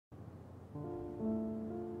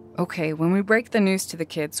Okay, when we break the news to the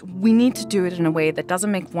kids, we need to do it in a way that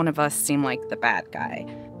doesn't make one of us seem like the bad guy.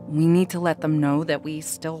 We need to let them know that we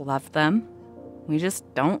still love them. We just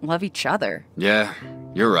don't love each other. Yeah,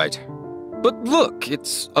 you're right. But look,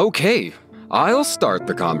 it's okay. I'll start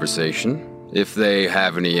the conversation. If they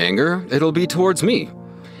have any anger, it'll be towards me.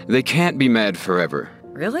 They can't be mad forever.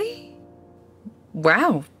 Really?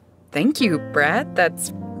 Wow. Thank you, Brad.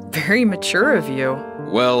 That's very mature of you.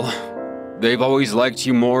 Well, they've always liked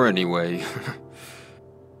you more anyway.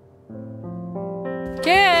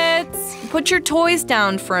 Kids, put your toys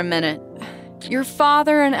down for a minute. Your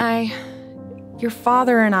father and I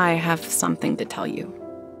have something to tell you.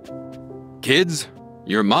 Kids,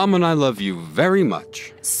 your mom and I love you very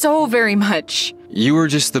much. So very much. You are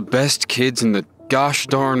just the best kids in the gosh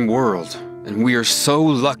darn world, and we are so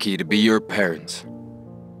lucky to be your parents.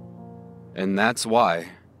 And that's why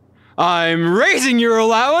I'm raising your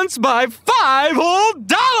allowance by $5 whole.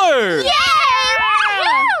 Yeah!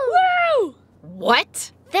 Woo!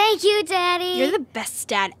 What? Thank you, Daddy. You're the best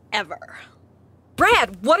dad ever.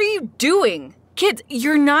 Brad, what are you doing? Kids,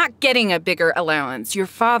 you're not getting a bigger allowance. Your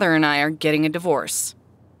father and I are getting a divorce.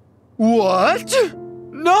 What?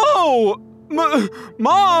 No!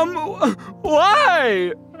 Mom,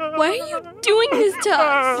 why? Why are you doing this to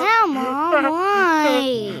us? Yeah, Mom,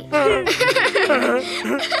 why?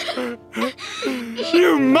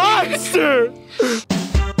 You monster!